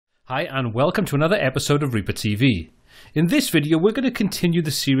Hi and welcome to another episode of ReaperTV. In this video we're going to continue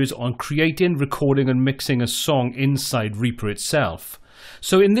the series on creating, recording and mixing a song inside Reaper itself.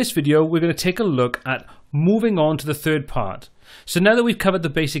 So in this video we're going to take a look at moving on to the third part. So now that we've covered the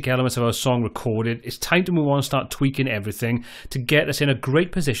basic elements of our song recorded, it's time to move on and start tweaking everything to get us in a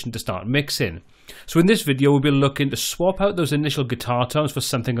great position to start mixing. So in this video we'll be looking to swap out those initial guitar tones for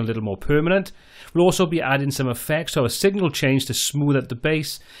something a little more permanent. We'll also be adding some effects, so a signal change to smooth out the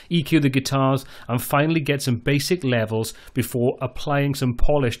bass, EQ the guitars, and finally get some basic levels before applying some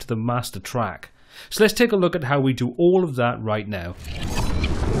polish to the master track. So let's take a look at how we do all of that right now.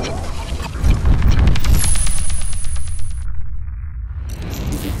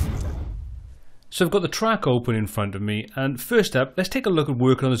 So I've got the track open in front of me, and first up, let's take a look at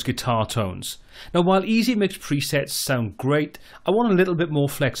working on those guitar tones. Now while Easy Mix presets sound great, I want a little bit more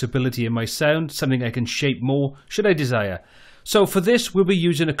flexibility in my sound, something I can shape more should I desire. So for this we'll be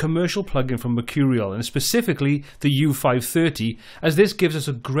using a commercial plugin from Mercurial, and specifically the U530, as this gives us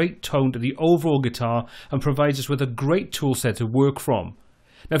a great tone to the overall guitar and provides us with a great tool set to work from.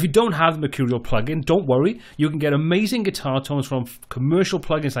 Now if you don't have the Mercurial plugin, don't worry, you can get amazing guitar tones from commercial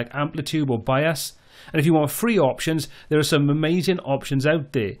plugins like Amplitude or Bias. And if you want free options, there are some amazing options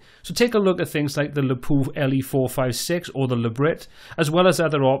out there. So take a look at things like the Lepoux LE456 or the Librit, as well as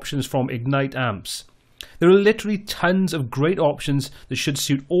other options from Ignite amps. There are literally tons of great options that should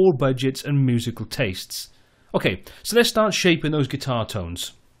suit all budgets and musical tastes. Okay, so let's start shaping those guitar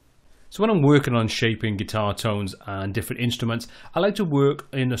tones. So when I'm working on shaping guitar tones and different instruments, I like to work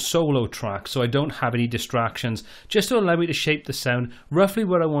in a solo track so I don't have any distractions, just to allow me to shape the sound roughly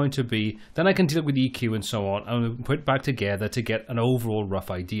where I want it to be. Then I can deal with EQ and so on and put it back together to get an overall rough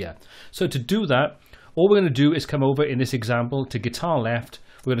idea. So to do that, all we're going to do is come over in this example to guitar left.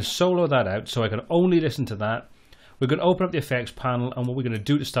 We're going to solo that out so I can only listen to that. We're going to open up the effects panel, and what we're going to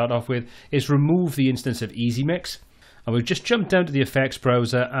do to start off with is remove the instance of Easy Mix. And we've just jumped down to the effects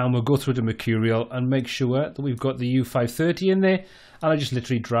browser, and we'll go through to Mercurial and make sure that we've got the U530 in there, and I just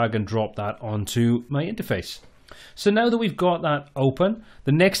literally drag and drop that onto my interface. So now that we've got that open,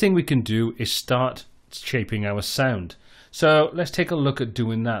 the next thing we can do is start shaping our sound. So let's take a look at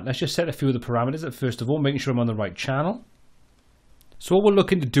doing that. Let's just set a few of the parameters up first of all, making sure I'm on the right channel. So what we're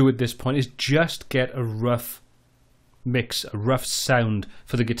looking to do at this point is just get a rough mix, a rough sound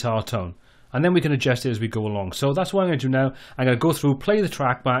for the guitar tone. And then we can adjust it as we go along. So that's what I'm going to do now. I'm going to go through, play the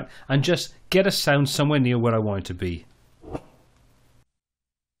track back, and just get a sound somewhere near where I want it to be.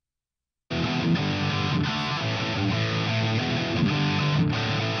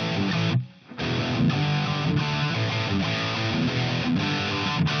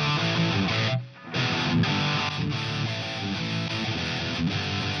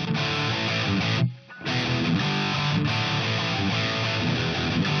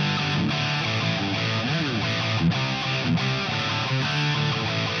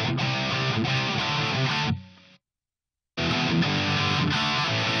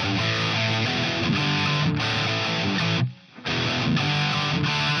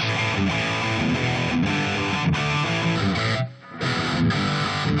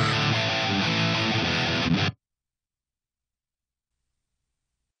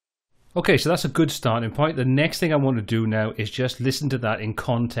 Okay, so that's a good starting point. The next thing I want to do now is just listen to that in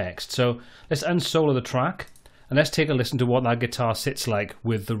context. So let's unsolo the track and let's take a listen to what that guitar sits like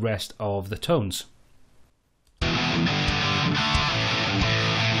with the rest of the tones.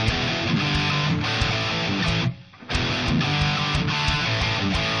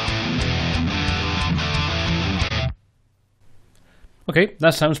 Okay,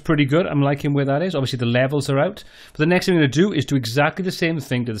 that sounds pretty good. I'm liking where that is. Obviously the levels are out. But the next thing I'm going to do is do exactly the same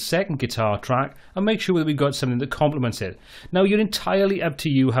thing to the second guitar track and make sure that we've got something that complements it. Now you're entirely up to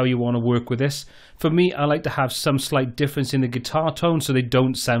you how you want to work with this. For me, I like to have some slight difference in the guitar tone so they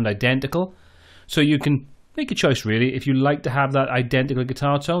don't sound identical. So you can make a choice really. If you like to have that identical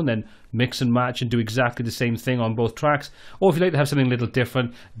guitar tone, then mix and match and do exactly the same thing on both tracks. Or if you like to have something a little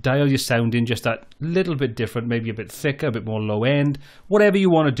different, dial your sound in just that little bit different, maybe a bit thicker, a bit more low end, whatever you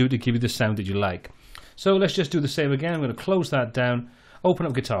want to do to give you the sound that you like. So let's just do the same again. I'm going to close that down, open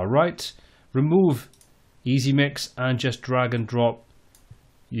up guitar right, remove Easy Mix and just drag and drop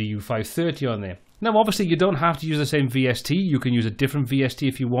the U530 on there. Now obviously you don't have to use the same VST, you can use a different VST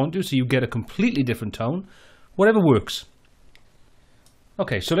if you want to, so you get a completely different tone. Whatever works.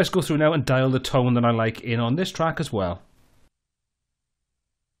 Okay, so let's go through now and dial the tone that I like in on this track as well.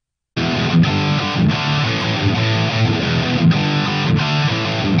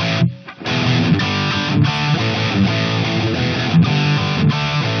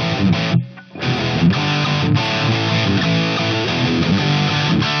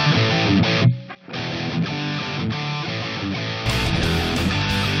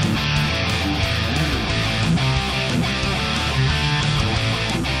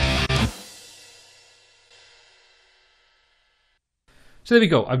 So there we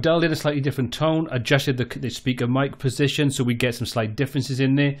go, I've dialed in a slightly different tone, adjusted the speaker mic position so we get some slight differences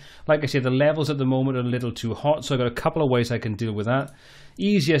in there. Like I said, the levels at the moment are a little too hot, so I've got a couple of ways I can deal with that.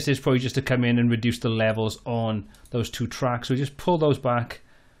 Easiest is probably just to come in and reduce the levels on those two tracks. So just pull those back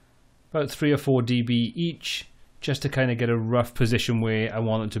about 3 or 4 dB each, just to kind of get a rough position where I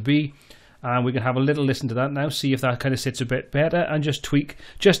want it to be. And we can have a little listen to that now, see if that kind of sits a bit better, and just tweak,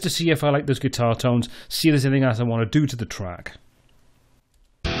 just to see if I like those guitar tones, see if there's anything else I want to do to the track.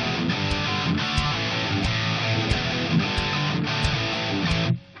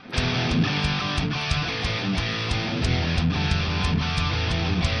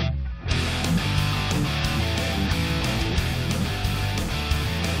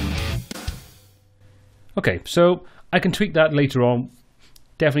 Okay, so I can tweak that later on.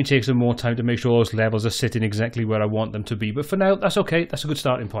 Definitely takes some more time to make sure those levels are sitting exactly where I want them to be. But for now, that's okay. That's a good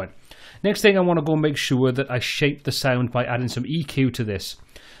starting point. Next thing, I want to go and make sure that I shape the sound by adding some EQ to this.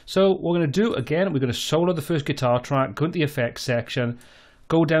 So what we're going to do, again, we're going to solo the first guitar track, go into the effects section,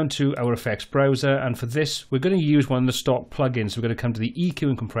 go down to our effects browser. And for this, we're going to use one of the stock plugins. So we're going to come to the EQ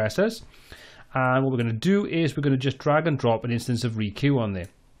and compressors. And what we're going to do is we're going to just drag and drop an instance of ReQ on there.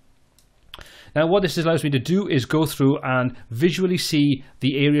 Now what this allows me to do is go through and visually see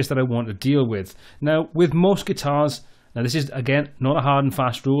the areas that I want to deal with. Now with most guitars, now this is again not a hard and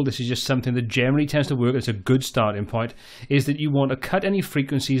fast rule, this is just something that generally tends to work. It's a good starting point, is that you want to cut any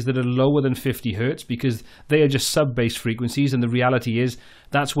frequencies that are lower than 50 Hertz because they are just sub-bass frequencies, and the reality is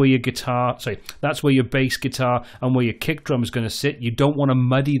that's where your that's where your bass guitar and where your kick drum is going to sit. You don't want to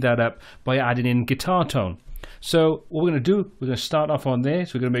muddy that up by adding in guitar tone. So what we're going to do, we're going to start off on there.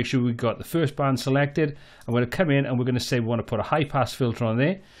 So we're going to make sure we've got the first band selected. I'm going to come in and we're going to say we want to put a high pass filter on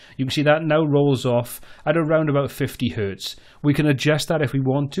there. You can see that now rolls off at around about 50 Hertz. We can adjust that if we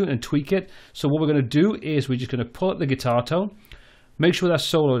want to and tweak it. So what we're going to do is we're just going to pull up the guitar tone, make sure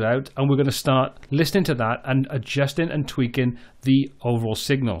that's soloed out, and we're going to start listening to that and adjusting and tweaking the overall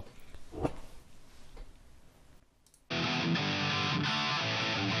signal.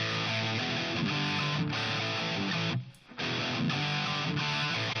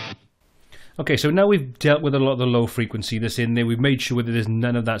 Okay, so now we've dealt with a lot of the low frequency that's in there. We've made sure that there's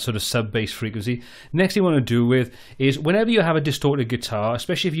none of that sort of sub-bass frequency. Next thing I want to do with is whenever you have a distorted guitar,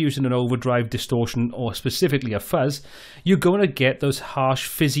 especially if you're using an overdrive distortion or specifically a fuzz, you're going to get those harsh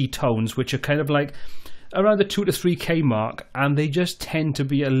fizzy tones which are kind of like around the 2 to 3K mark, and they just tend to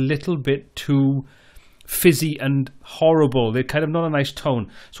be a little bit too fizzy and horrible. They're kind of not a nice tone.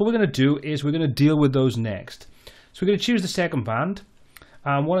 So what we're going to do is we're going to deal with those next. So we're going to choose the second band.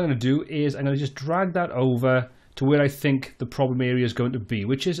 And what I'm going to do is I'm going to just drag that over to where I think the problem area is going to be,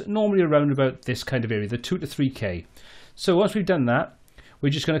 which is normally around about this kind of area, the 2 to 3K. So once we've done that, we're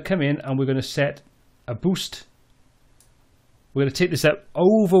just going to come in and we're going to set a boost. We're going to take this up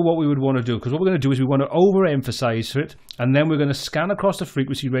over what we would want to do, because what we're going to do is we want to overemphasize it, and then we're going to scan across the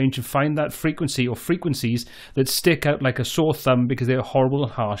frequency range and find that frequency or frequencies that stick out like a sore thumb because they're horrible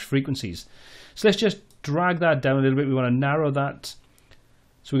and harsh frequencies. So let's just drag that down a little bit. We want to narrow that.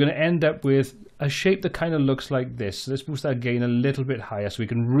 So we're going to end up with a shape that kind of looks like this. So let's boost that gain a little bit higher so we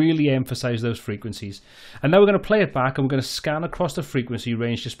can really emphasize those frequencies. And now we're going to play it back and we're going to scan across the frequency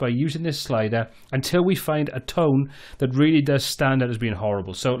range just by using this slider until we find a tone that really does stand out as being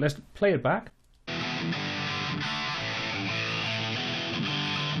horrible. So let's play it back.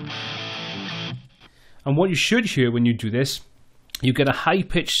 And what you should hear when you do this, you get a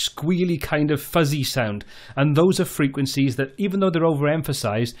high-pitched, squealy kind of fuzzy sound. And those are frequencies that, even though they're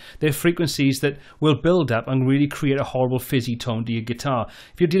overemphasized, they're frequencies that will build up and really create a horrible fizzy tone to your guitar.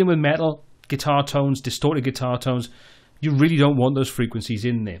 If you're dealing with metal guitar tones, distorted guitar tones, you really don't want those frequencies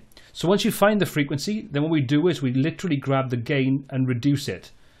in there. So once you find the frequency, then what we do is we literally grab the gain and reduce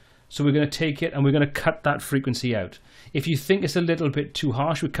it. So we're going to take it and we're going to cut that frequency out. If you think it's a little bit too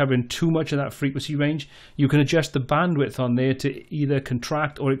harsh, we're covering too much of that frequency range, you can adjust the bandwidth on there to either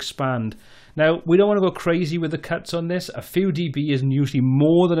contract or expand. Now, we don't want to go crazy with the cuts on this. A few dB is usually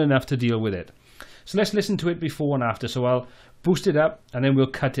more than enough to deal with it. So let's listen to it before and after. So I'll boost it up and then we'll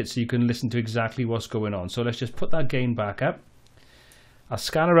cut it so you can listen to exactly what's going on. So let's just put that gain back up. I'll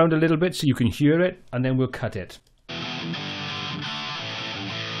scan around a little bit so you can hear it, and then we'll cut it.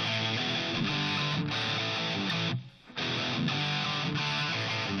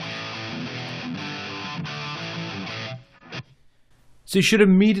 So you should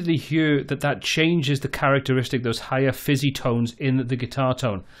immediately hear that that changes the characteristic, those higher fizzy tones in the guitar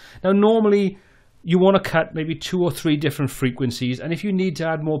tone. Now normally you want to cut maybe 2 or 3 different frequencies, and if you need to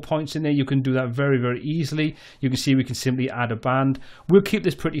add more points in there, you can do that very, very easily. You can see we can simply add a band. We'll keep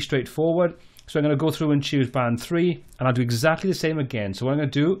this pretty straightforward. So I'm going to go through and choose band 3, and I'll do exactly the same again. So what I'm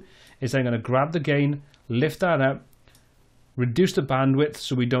going to do is I'm going to grab the gain, lift that up, reduce the bandwidth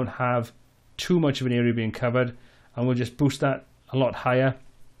so we don't have too much of an area being covered, and we'll just boost that a lot higher.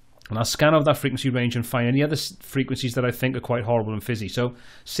 And I'll scan over that frequency range and find any other frequencies that I think are quite horrible and fizzy. So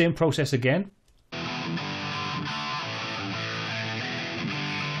same process again.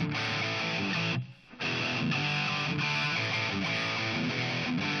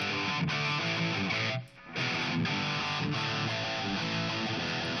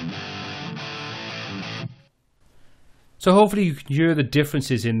 So hopefully you can hear the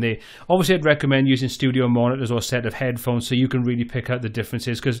differences in there. Obviously I'd recommend using studio monitors or a set of headphones so you can really pick out the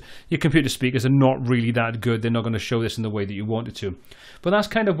differences, because your computer speakers are not really that good. They're not going to show this in the way that you want it to. But that's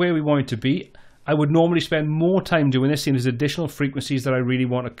kind of where we want it to be. I would normally spend more time doing this, seeing there's additional frequencies that I really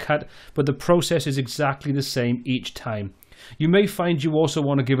want to cut, but the process is exactly the same each time. You may find you also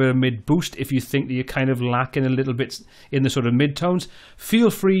want to give it a mid boost if you think that you're kind of lacking a little bit in the sort of mid tones. Feel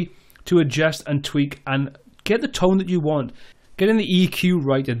free to adjust and tweak and get the tone that you want. Getting the EQ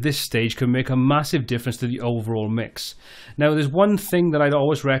right at this stage can make a massive difference to the overall mix. Now, there's one thing that I'd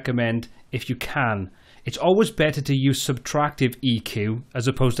always recommend if you can. It's always better to use subtractive EQ as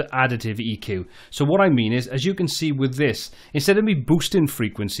opposed to additive EQ. So what I mean is, as you can see with this, instead of me boosting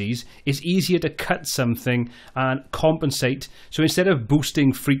frequencies, it's easier to cut something and compensate. So instead of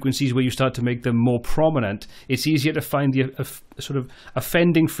boosting frequencies where you start to make them more prominent, it's easier to find the sort of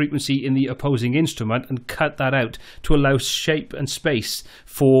offending frequency in the opposing instrument and cut that out to allow shape and space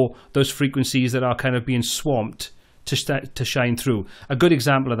for those frequencies that are kind of being swamped to shine through. A good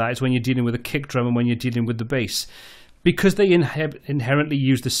example of that is when you're dealing with a kick drum and when you're dealing with the bass. Because they inherently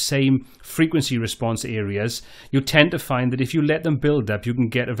use the same frequency response areas, you tend to find that if you let them build up, you can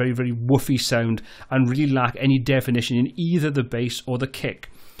get a very, very woofy sound and really lack any definition in either the bass or the kick.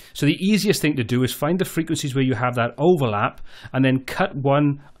 So the easiest thing to do is find the frequencies where you have that overlap and then cut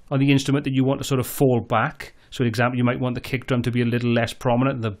one on the instrument that you want to sort of fall back. So, for example, you might want the kick drum to be a little less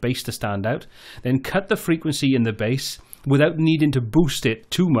prominent and the bass to stand out. Then cut the frequency in the bass without needing to boost it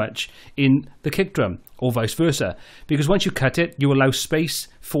too much in the kick drum, or vice versa. Because once you cut it, you allow space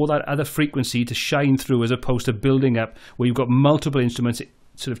for that other frequency to shine through, as opposed to building up where you've got multiple instruments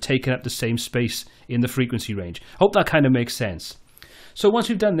sort of taking up the same space in the frequency range. Hope that kind of makes sense. So once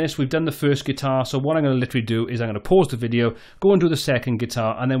we've done this, we've done the first guitar. So what I'm going to literally do is I'm going to pause the video, go and do the second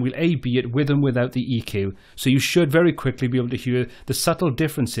guitar, and then we'll A/B it with and without the EQ. So you should very quickly be able to hear the subtle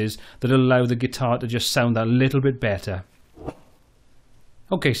differences that allow the guitar to just sound a little bit better.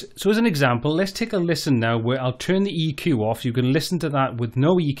 Okay, so as an example, let's take a listen now where I'll turn the EQ off. You can listen to that with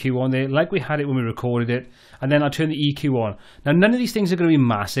no EQ on there, like we had it when we recorded it, and then I'll turn the EQ on. Now, none of these things are going to be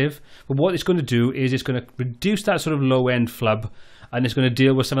massive, but what it's going to do is it's going to reduce that sort of low-end flub, and it's going to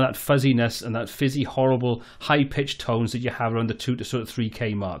deal with some of that fuzziness and that fizzy, horrible, high-pitched tones that you have around the 2 to sort of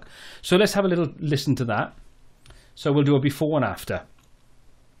 3K mark. So let's have a little listen to that. So we'll do a before and after.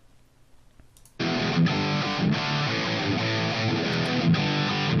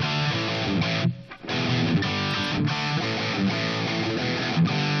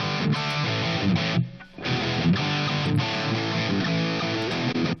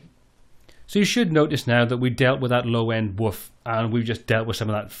 So you should notice now that we dealt with that low-end woof, and we've just dealt with some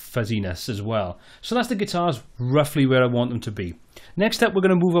of that fuzziness as well. So that's the guitars roughly where I want them to be. Next up, we're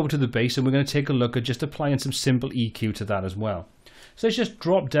going to move over to the bass, and we're going to take a look at just applying some simple EQ to that as well. So let's just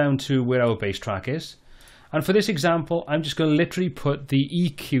drop down to where our bass track is. And for this example, I'm just going to literally put the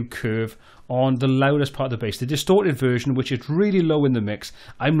EQ curve on the loudest part of the bass. The distorted version, which is really low in the mix,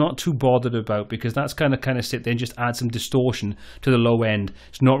 I'm not too bothered about, because that's kind of sit there and just add some distortion to the low end.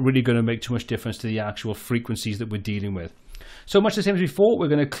 It's not really going to make too much difference to the actual frequencies that we're dealing with. So much the same as before, we're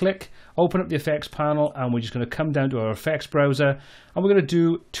going to click, open up the effects panel, and we're just going to come down to our effects browser, and we're going to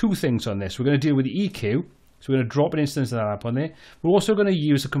do two things on this. We're going to deal with the EQ, so we're going to drop an instance of that up on there. We're also going to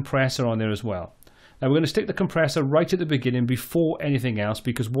use a compressor on there as well. Now we're going to stick the compressor right at the beginning before anything else,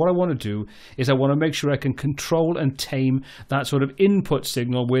 because what I want to do is I want to make sure I can control and tame that sort of input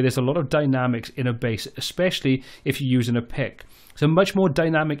signal where there's a lot of dynamics in a bass, especially if you're using a pick. It's a much more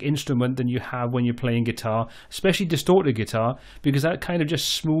dynamic instrument than you have when you're playing guitar, especially distorted guitar, because that kind of just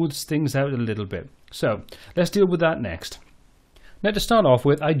smooths things out a little bit. So let's deal with that next. Now, to start off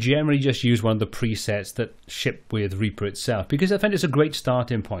with, I generally just use one of the presets that ship with Reaper itself, because I find it's a great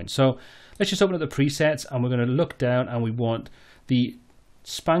starting point. So let's just open up the presets, and we're going to look down, and we want the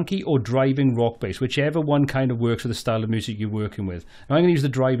spanky or driving rock bass, whichever one kind of works with the style of music you're working with. Now I'm going to use the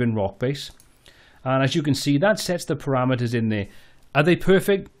driving rock bass, and as you can see, that sets the parameters in there. Are they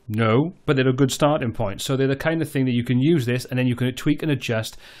perfect? No, but they're a good starting point. So they're the kind of thing that you can use this and then you can tweak and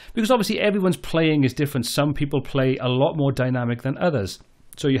adjust, because obviously everyone's playing is different. Some people play a lot more dynamic than others,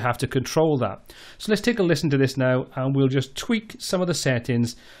 so you have to control that. So let's take a listen to this now, and we'll just tweak some of the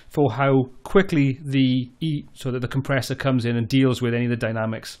settings for how quickly so that the compressor comes in and deals with any of the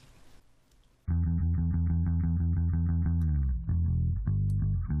dynamics.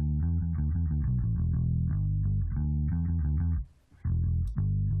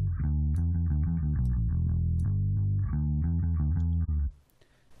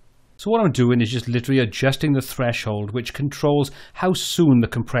 So what I'm doing is just literally adjusting the threshold, which controls how soon the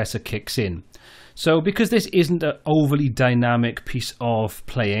compressor kicks in. So because this isn't an overly dynamic piece of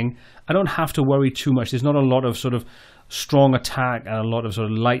playing, I don't have to worry too much. There's not a lot of sort of strong attack and a lot of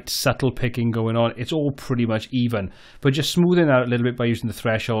sort of light, subtle picking going on. It's all pretty much even, but just smoothing out a little bit by using the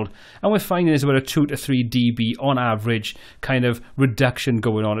threshold. And we're finding there's about a 2 to 3 dB on average kind of reduction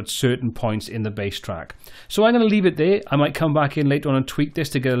going on at certain points in the bass track. So I'm going to leave it there. I might come back in later on and tweak this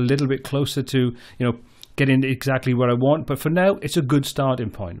to get a little bit closer to, getting exactly what I want. But for now, it's a good starting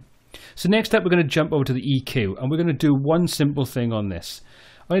point. So next up, we're going to jump over to the EQ, and we're going to do one simple thing on this.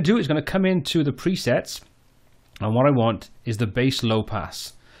 What I'm going to do is going to come into the presets, and what I want is the bass low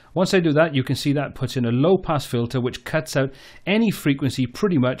pass. Once I do that, you can see that puts in a low pass filter which cuts out any frequency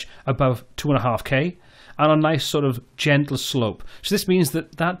pretty much above 2.5K and a nice sort of gentle slope. So this means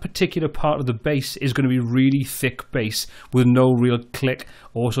that that particular part of the bass is going to be really thick bass with no real click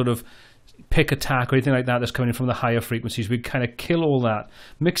or sort of pick attack or anything like that that's coming in from the higher frequencies. We kind of kill all that.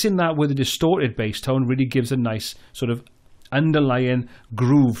 Mixing that with a distorted bass tone really gives a nice sort of underlying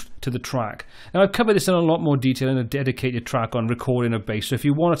groove to the track. Now I've covered this in a lot more detail in a dedicated track on recording a bass, so if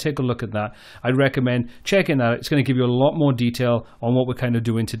you want to take a look at that, I'd recommend checking that. It's going to give you a lot more detail on what we're kind of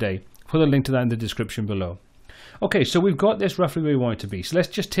doing today. Put a link to that in the description below. Okay, so we've got this roughly where we want it to be. So let's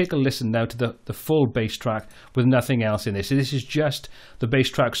just take a listen now to the full bass track with nothing else in this. So this is just the bass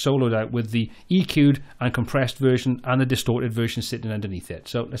track soloed out with the EQ'd and compressed version and the distorted version sitting underneath it.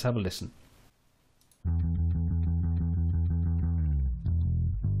 So let's have a listen.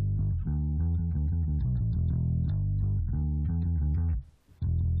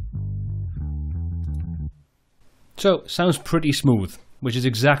 So, sounds pretty smooth, which is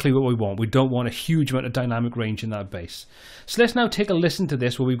exactly what we want. We don't want a huge amount of dynamic range in that bass. So let's now take a listen to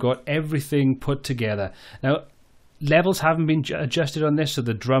this where we've got everything put together. Now, levels haven't been adjusted on this, so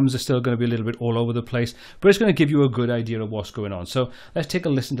the drums are still going to be a little bit all over the place, but it's going to give you a good idea of what's going on. So let's take a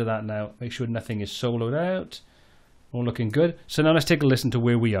listen to that now. Make sure nothing is soloed out. All looking good. So now let's take a listen to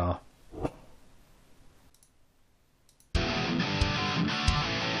where we are.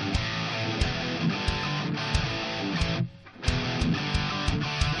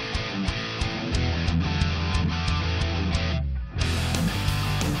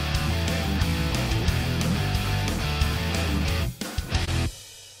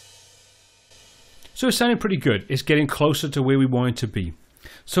 So it's sounding pretty good. It's getting closer to where we want it to be.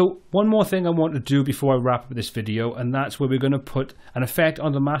 So one more thing I want to do before I wrap up this video, and that's where we're going to put an effect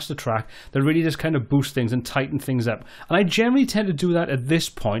on the master track that really just kind of boosts things and tighten things up. And I generally tend to do that at this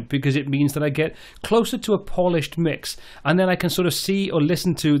point because it means that I get closer to a polished mix, and then I can sort of see or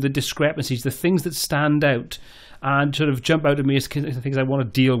listen to the discrepancies, the things that stand out and sort of jump out at me as things I want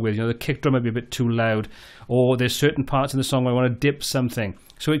to deal with. The kick drum might be a bit too loud, or there's certain parts in the song where I want to dip something.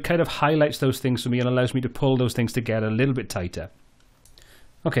 So it kind of highlights those things for me and allows me to pull those things together a little bit tighter.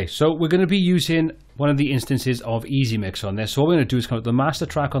 Okay, so we're going to be using one of the instances of Easy Mix on this. So what we're going to do is come up to the master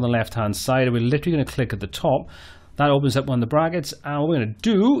track on the left hand side, and we're literally going to click at the top. That opens up one of the brackets, and what we're going to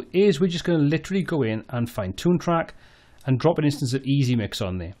do is we're just going to literally go in and find Tune Track and drop an instance of Easy Mix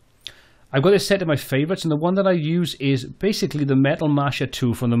on there. I've got this set to my favorites, and the one that I use is basically the Metal Masher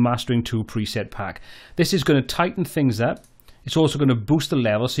 2 from the Mastering 2 preset pack. This is going to tighten things up. It's also going to boost the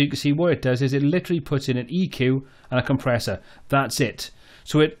level, so you can see what it does is it literally puts in an EQ and a compressor. That's it.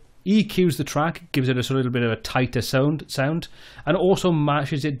 So it EQs the track, gives it a little bit of a tighter sound, and also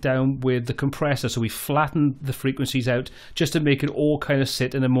mashes it down with the compressor. So we flatten the frequencies out just to make it all kind of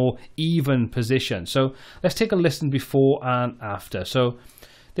sit in a more even position. So let's take a listen before and after. So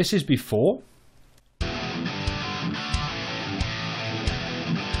this is before.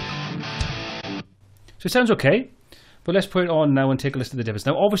 So it sounds okay. But let's put it on now and take a listen to the difference.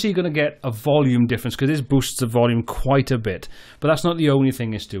 Now, obviously, you're going to get a volume difference because this boosts the volume quite a bit. But that's not the only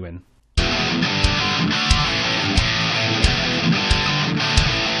thing it's doing.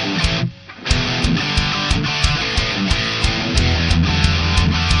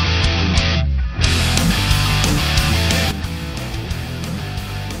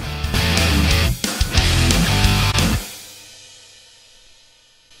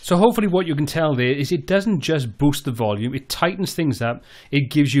 So hopefully what you can tell there is it doesn't just boost the volume, it tightens things up, it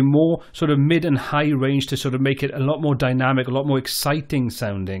gives you more sort of mid and high range to sort of make it a lot more dynamic, a lot more exciting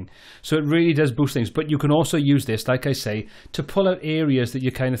sounding. So it really does boost things, but you can also use this, like I say, to pull out areas that you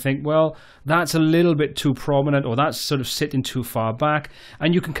kind of think, well, that's a little bit too prominent, or that's sort of sitting too far back,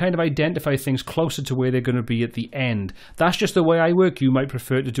 and you can kind of identify things closer to where they're going to be at the end. That's just the way I work. You might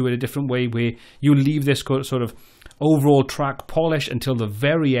prefer to do it a different way, where you leave this sort of overall track polished until the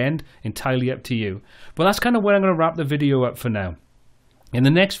very end, entirely up to you. But that's kind of where I'm going to wrap the video up for now. In the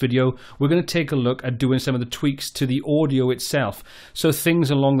next video, we're going to take a look at doing some of the tweaks to the audio itself. So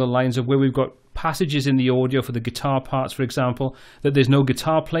things along the lines of where we've got passages in the audio for the guitar parts, for example, that there's no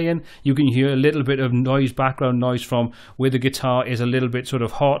guitar playing. You can hear a little bit of noise, background noise from where the guitar is a little bit sort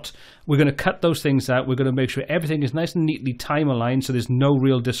of hot. We're going to cut those things out. We're going to make sure everything is nice and neatly time aligned, so there's no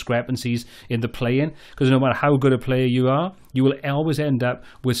real discrepancies in the playing, because no matter how good a player you are, you will always end up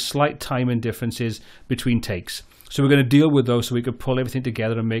with slight timing differences between takes. So we're going to deal with those so we can pull everything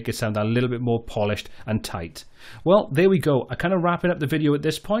together and make it sound a little bit more polished and tight. Well, there we go. I'm kind of wrapping up the video at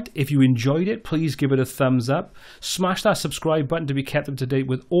this point. If you enjoyed it, please give it a thumbs up. Smash that subscribe button to be kept up to date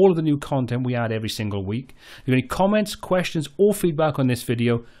with all of the new content we add every single week. If you have any comments, questions, or feedback on this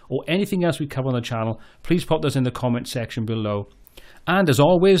video, or anything else we cover on the channel, please pop those in the comment section below. And as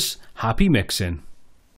always, happy mixing.